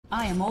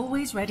I am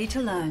always ready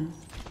to learn.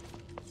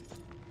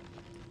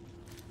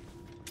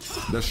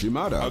 The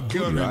Shimada a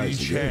gun in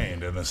each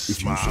hand and a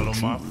smile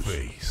on my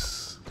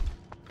face.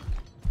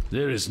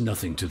 There is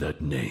nothing to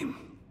that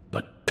name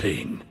but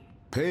pain.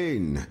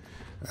 Pain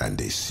and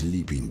a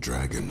sleeping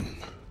dragon.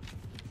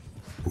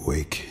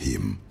 Wake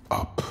him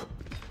up.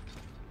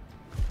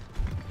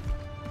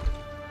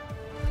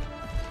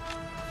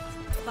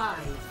 5,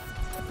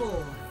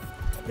 4,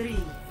 3,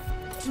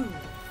 2,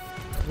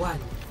 1.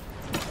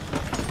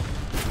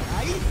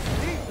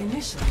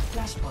 Initial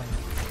flashpoint.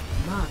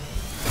 Mine.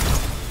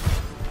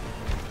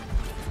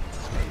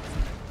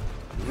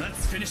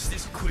 Let's finish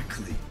this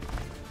quickly.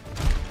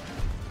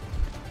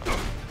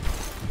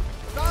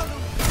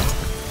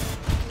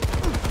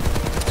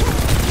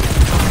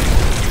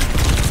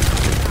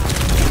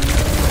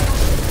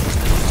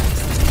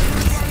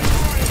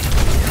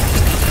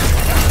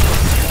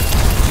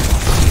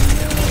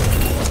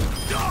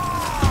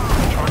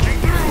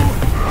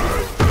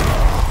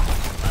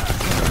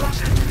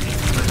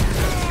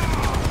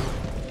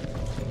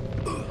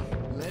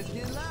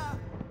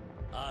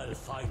 I'll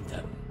find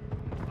them.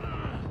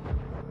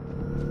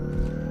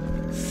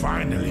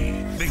 Finally,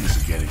 things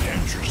are getting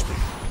interesting.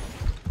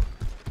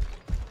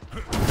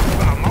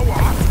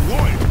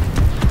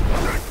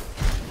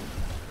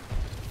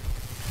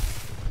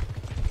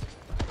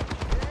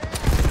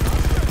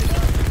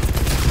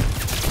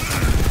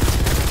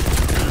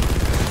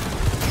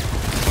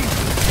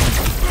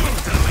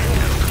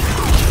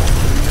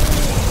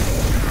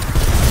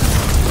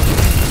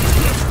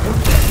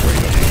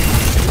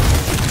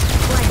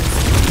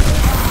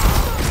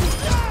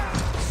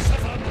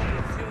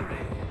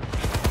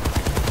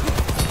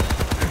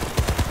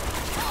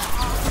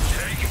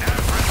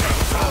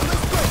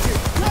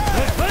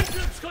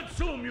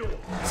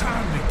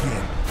 Time to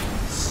get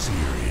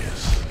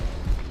serious.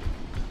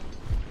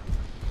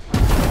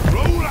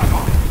 Roll up.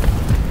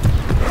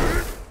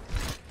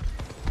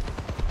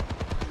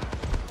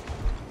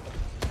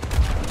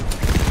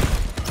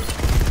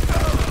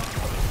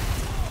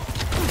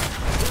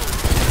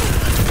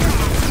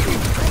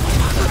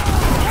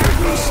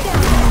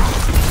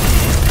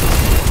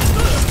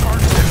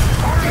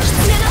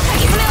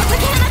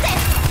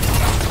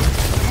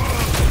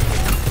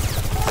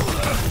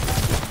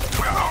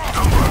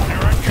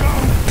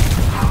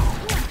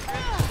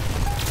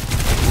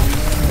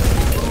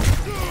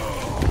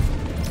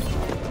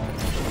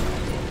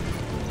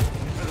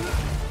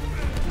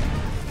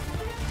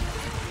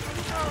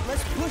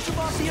 Let's push him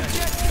off the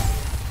objective.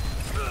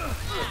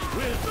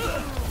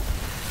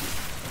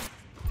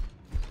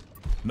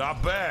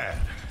 Not bad.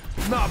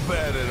 Not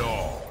bad at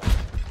all.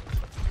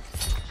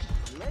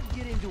 Let's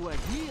get into a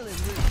healing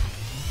room.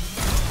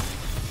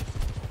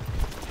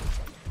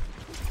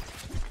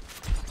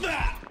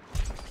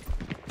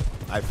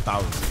 I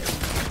found him.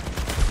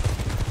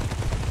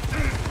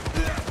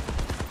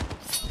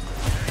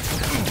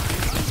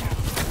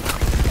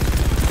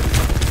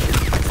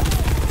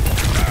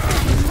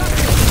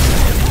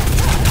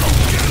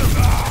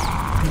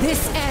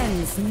 This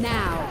ends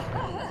now.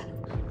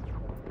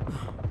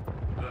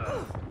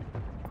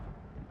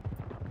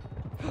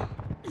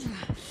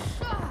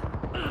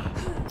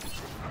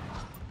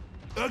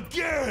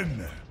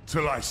 Again!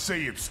 Till I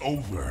say it's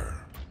over.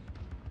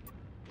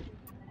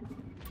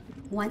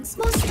 One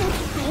small step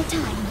at a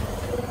time.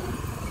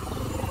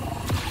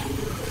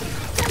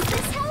 Does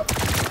this help?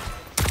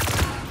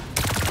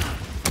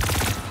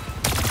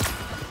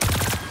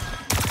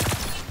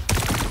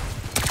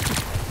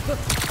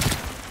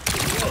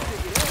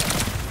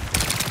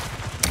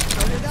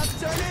 Turn it up,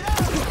 turn it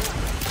up!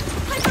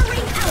 Hyper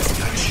ring out!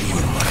 Got you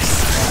in my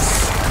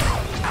sights.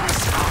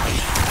 As I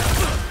have.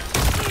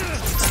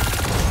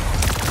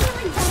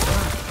 Feeling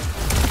better?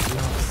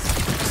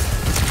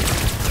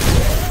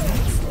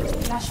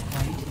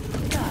 Flashpoint.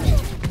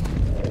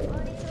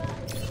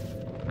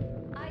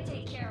 I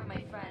take care of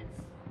my friends.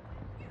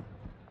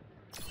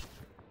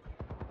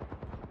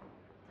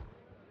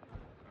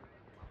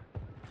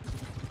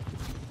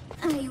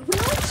 I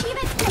will achieve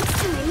it next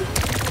time.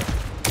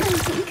 I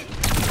think.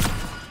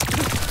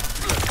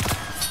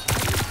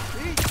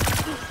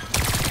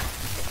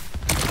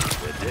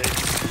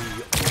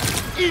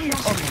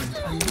 Incoming.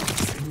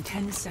 Unlocks in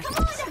 10 seconds.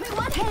 Come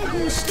on, everyone!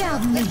 Helden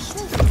sterben nicht.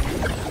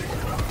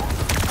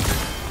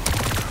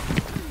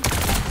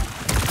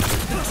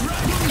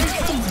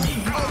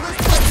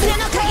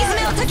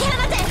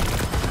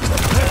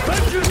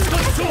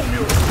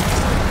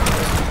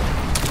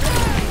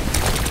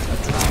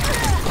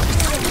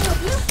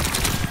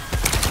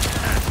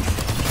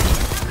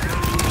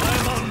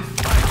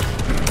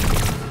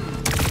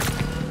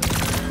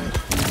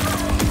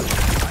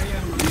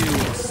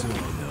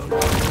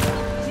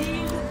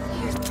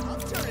 I'll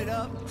turn it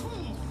up.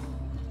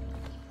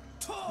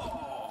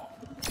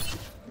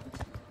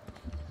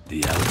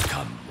 The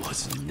outcome was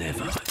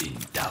never in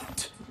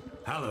doubt.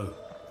 Hello.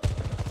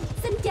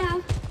 Sit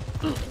down.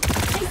 I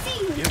see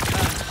you. You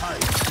can't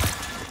hide.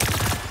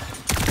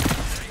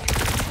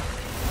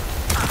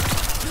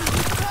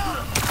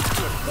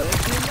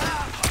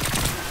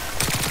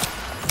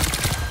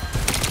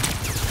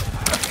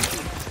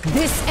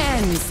 This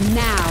ends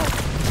now.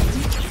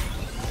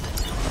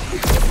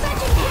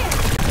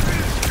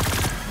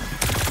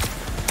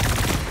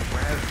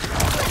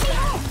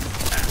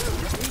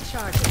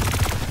 Recharging.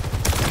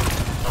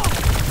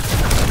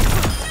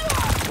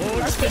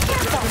 Let's be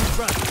careful.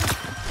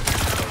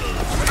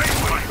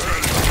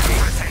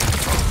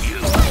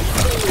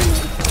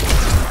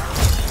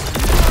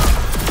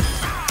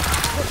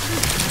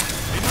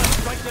 We must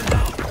strike them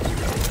down.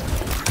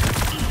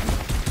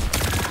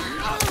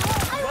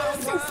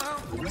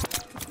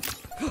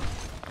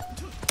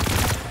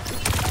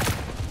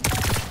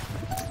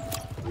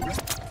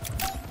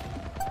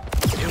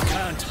 You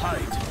can't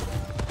hide.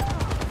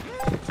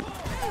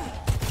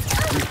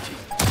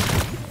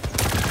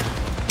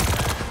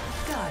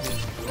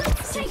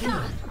 Let's take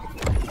on.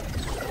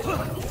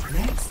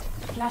 Next,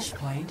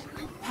 flashpoint,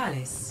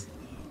 Palace.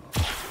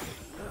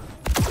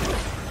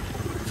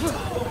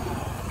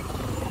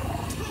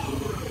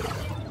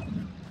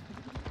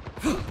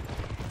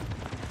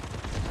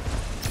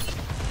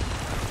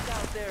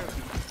 Out there.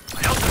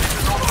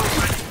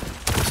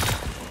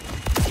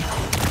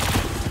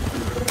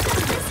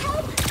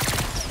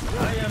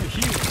 I am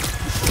here.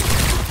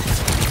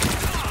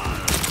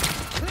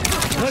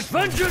 Let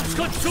vengeance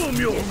consume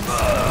you!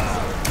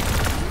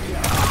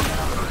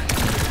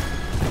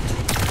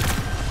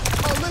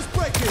 Oh, let's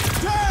break it.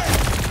 Damn!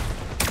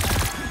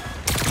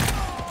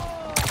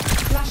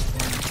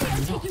 Flashpoint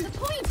unlocked. Taking the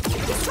point.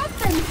 Disrupt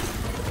them.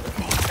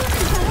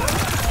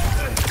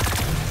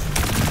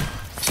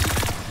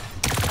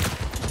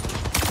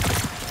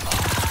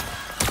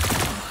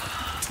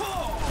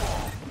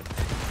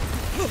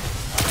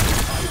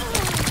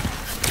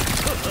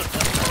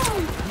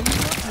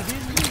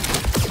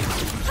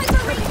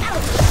 Hyper-ring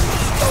out.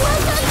 Well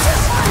done,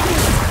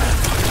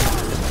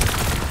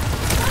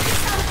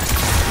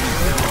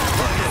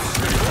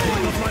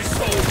 Of my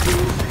soul!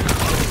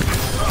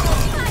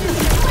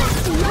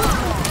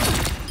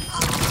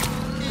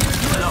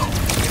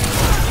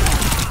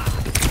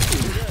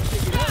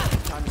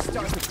 Time to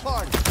start the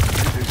party.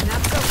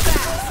 Not so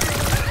fast.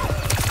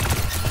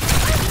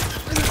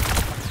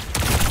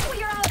 We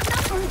are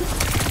outnumbered.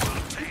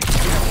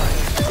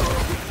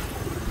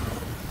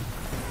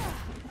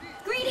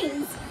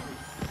 Greetings.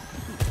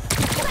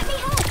 Let me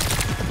help.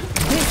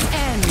 This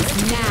ends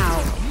now.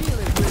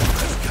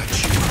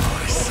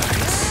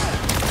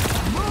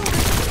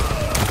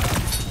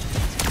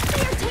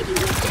 They are taking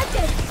the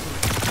objective.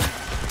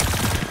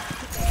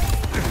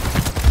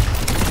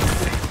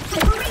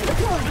 Hyper-ring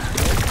deployed.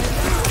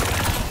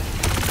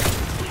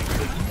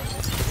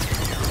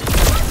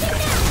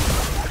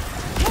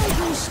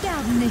 Helden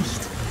sterben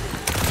nicht.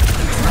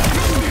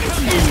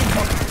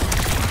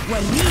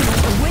 When we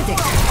with it.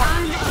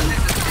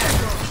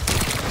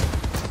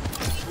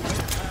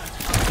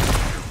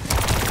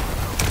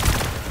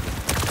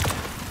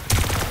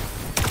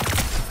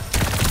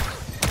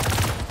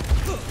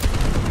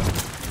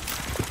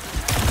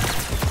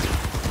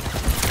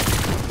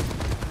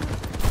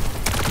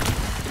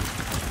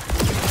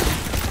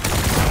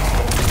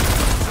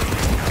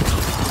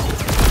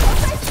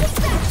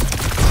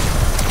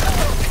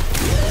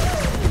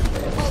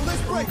 Oh,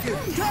 let's break it.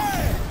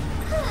 Damn!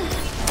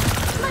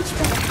 Much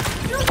better.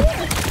 Through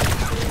here.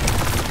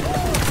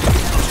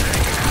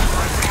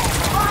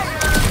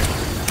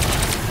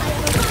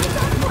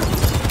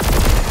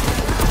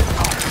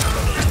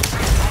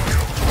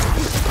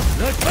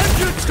 Let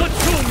vengeance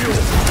consume you!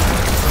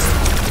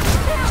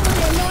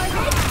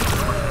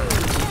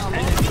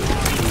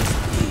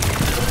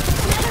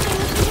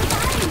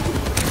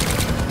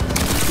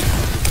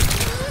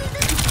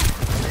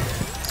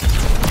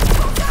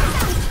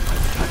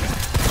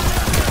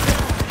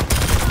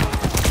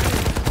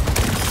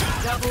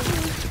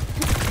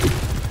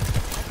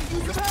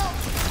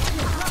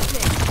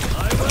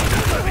 I will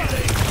never be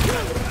late!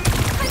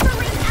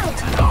 Hyper-ring out.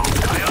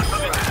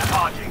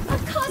 A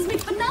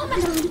cosmic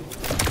phenomenon.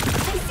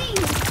 I see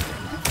you.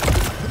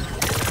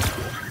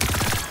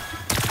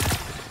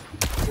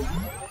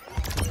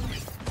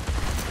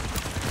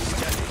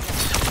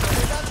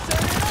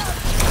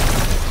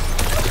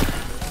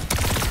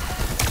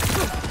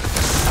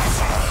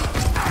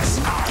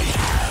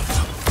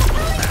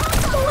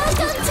 Well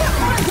done to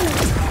Arthur.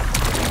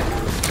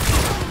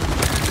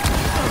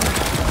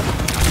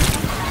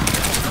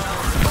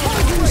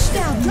 Helden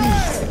sterben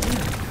nicht.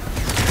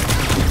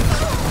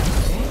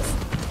 Next,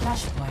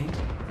 flashpoint,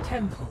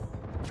 Temple.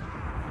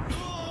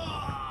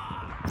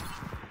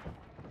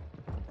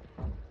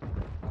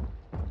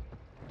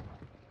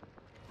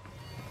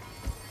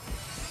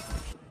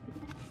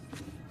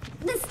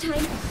 This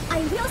time, I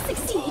will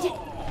succeed.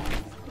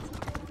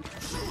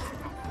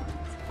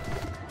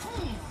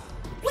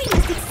 We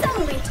must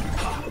accelerate.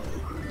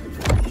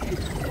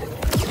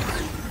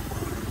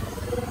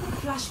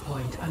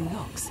 Flashpoint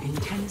unlocks in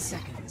 10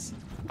 seconds.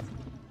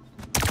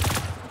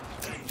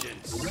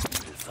 Vengeance will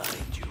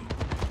find you.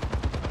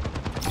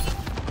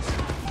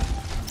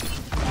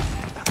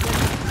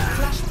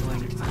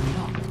 Flashpoint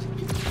unlocked.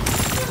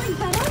 Feeling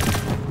better?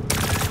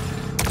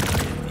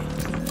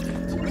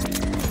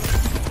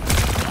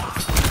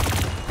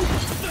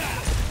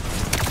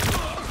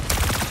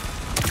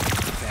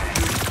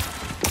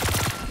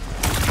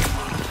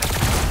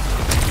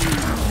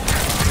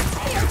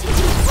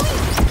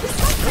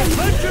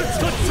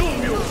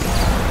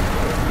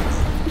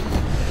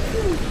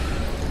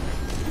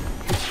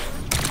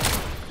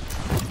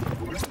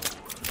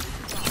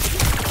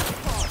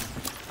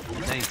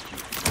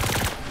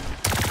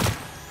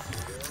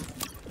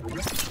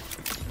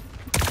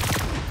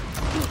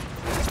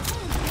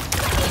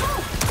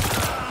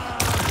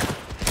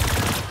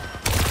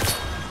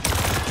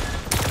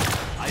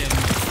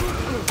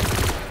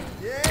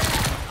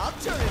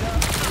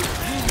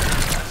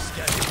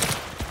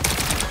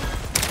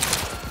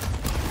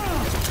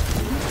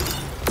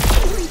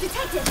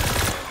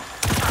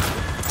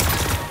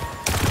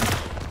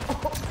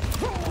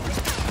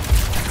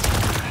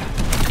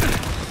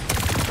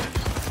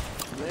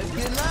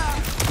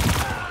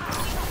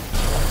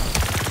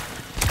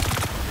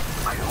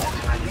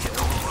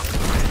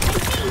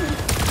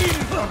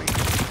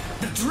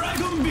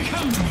 dragon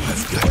becomes me.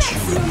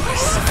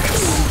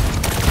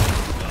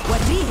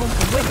 وريهم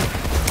قوتك.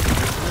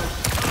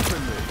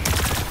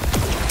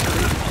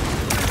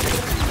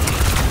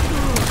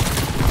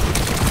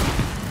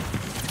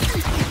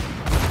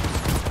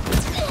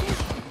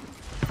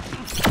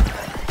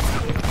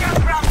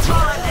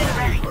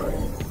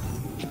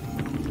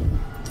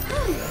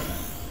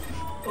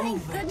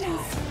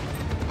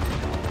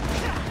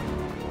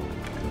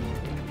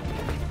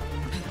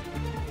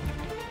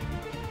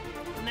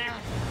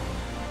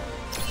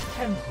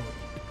 Temple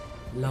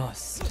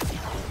lost.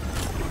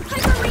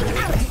 Hyper-ring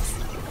out!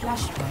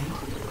 Flashpoint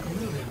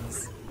ruins.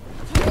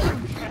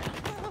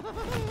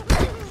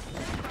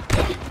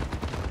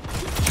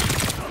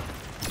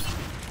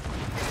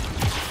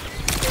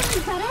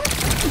 Feeling better?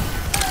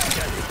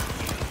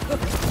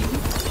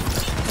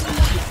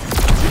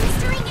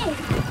 Mastering it!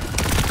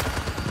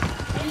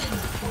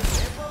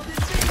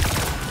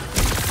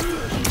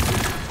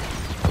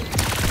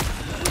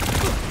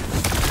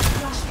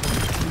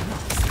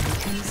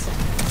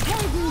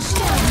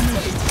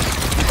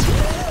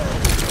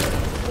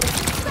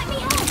 Let me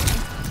help!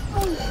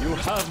 You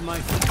have my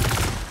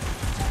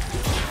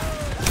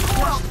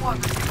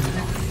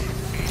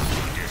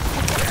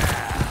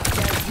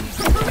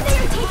They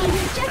are taking the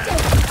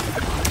objective!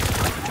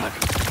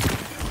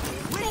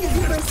 Thank you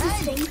for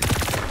assisting.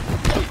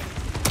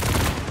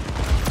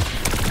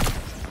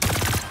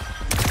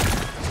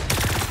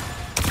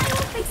 I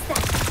will fix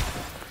that.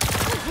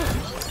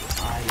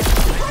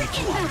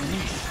 Working back.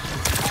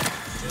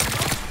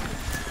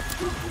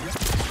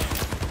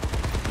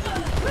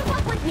 Group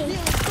up with me.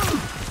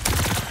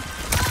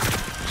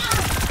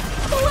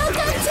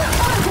 Welcome to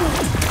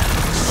Overwatch!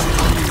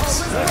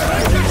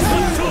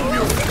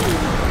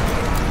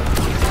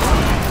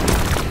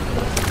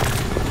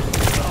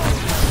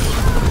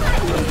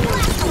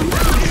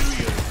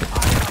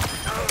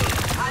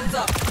 Hands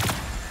up.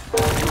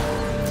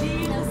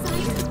 No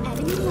signs of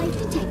enemy life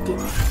detected.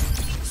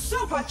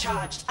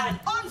 Supercharged and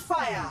on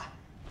fire.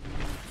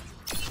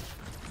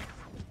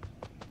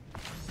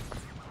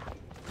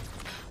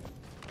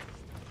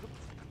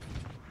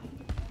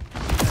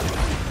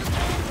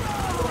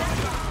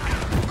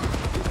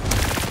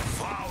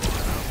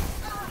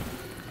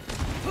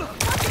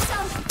 Watch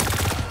yourself!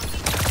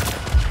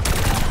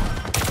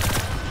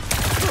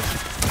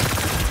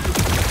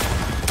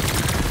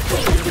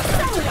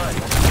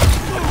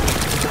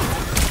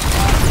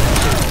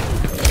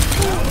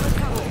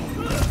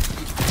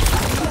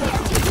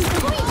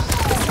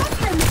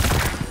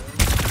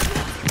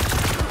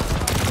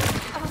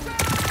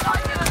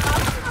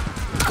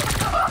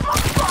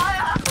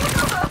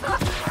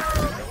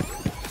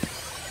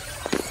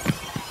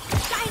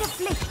 Deine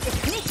Pflicht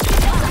ist nicht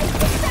getan.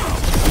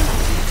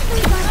 We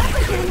got up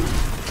again.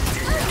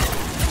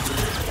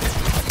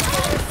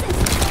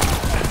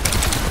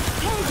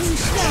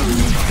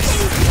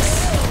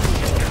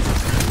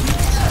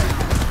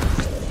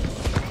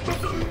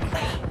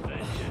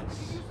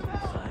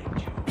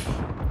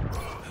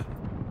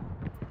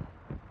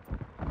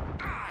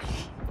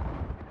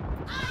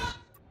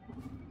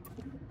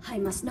 I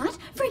must not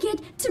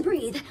forget to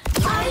breathe.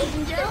 I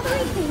am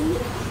breathing.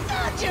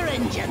 Start your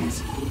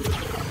engines.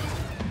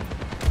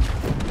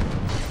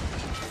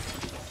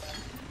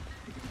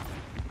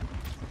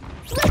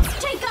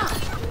 Let's take off.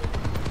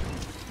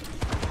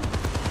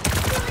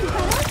 Feeling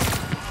better?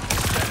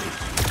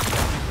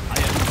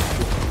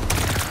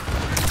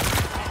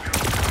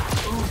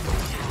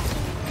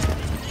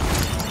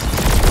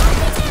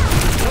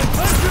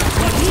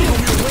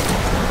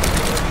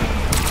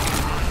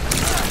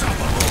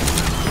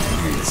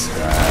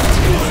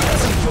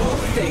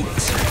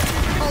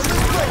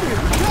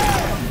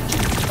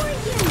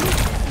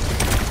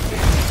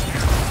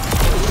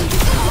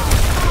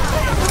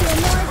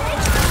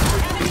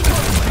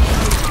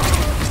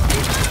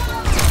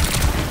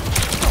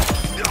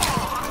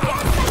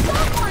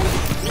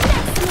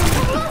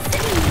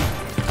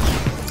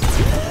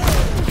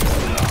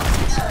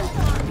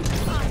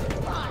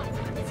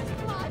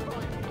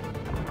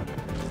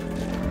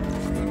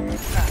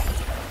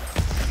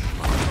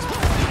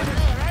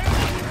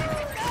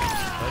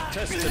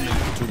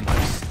 testament to my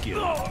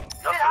skill.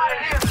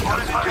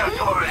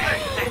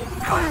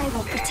 I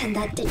will pretend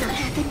that did not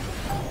happen.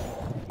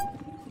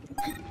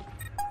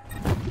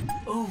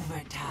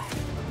 Overtime.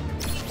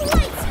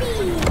 Light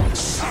speed!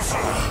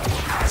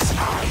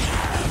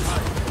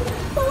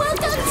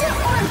 Welcome to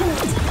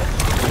orbit!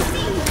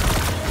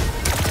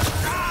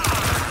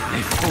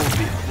 They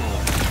folded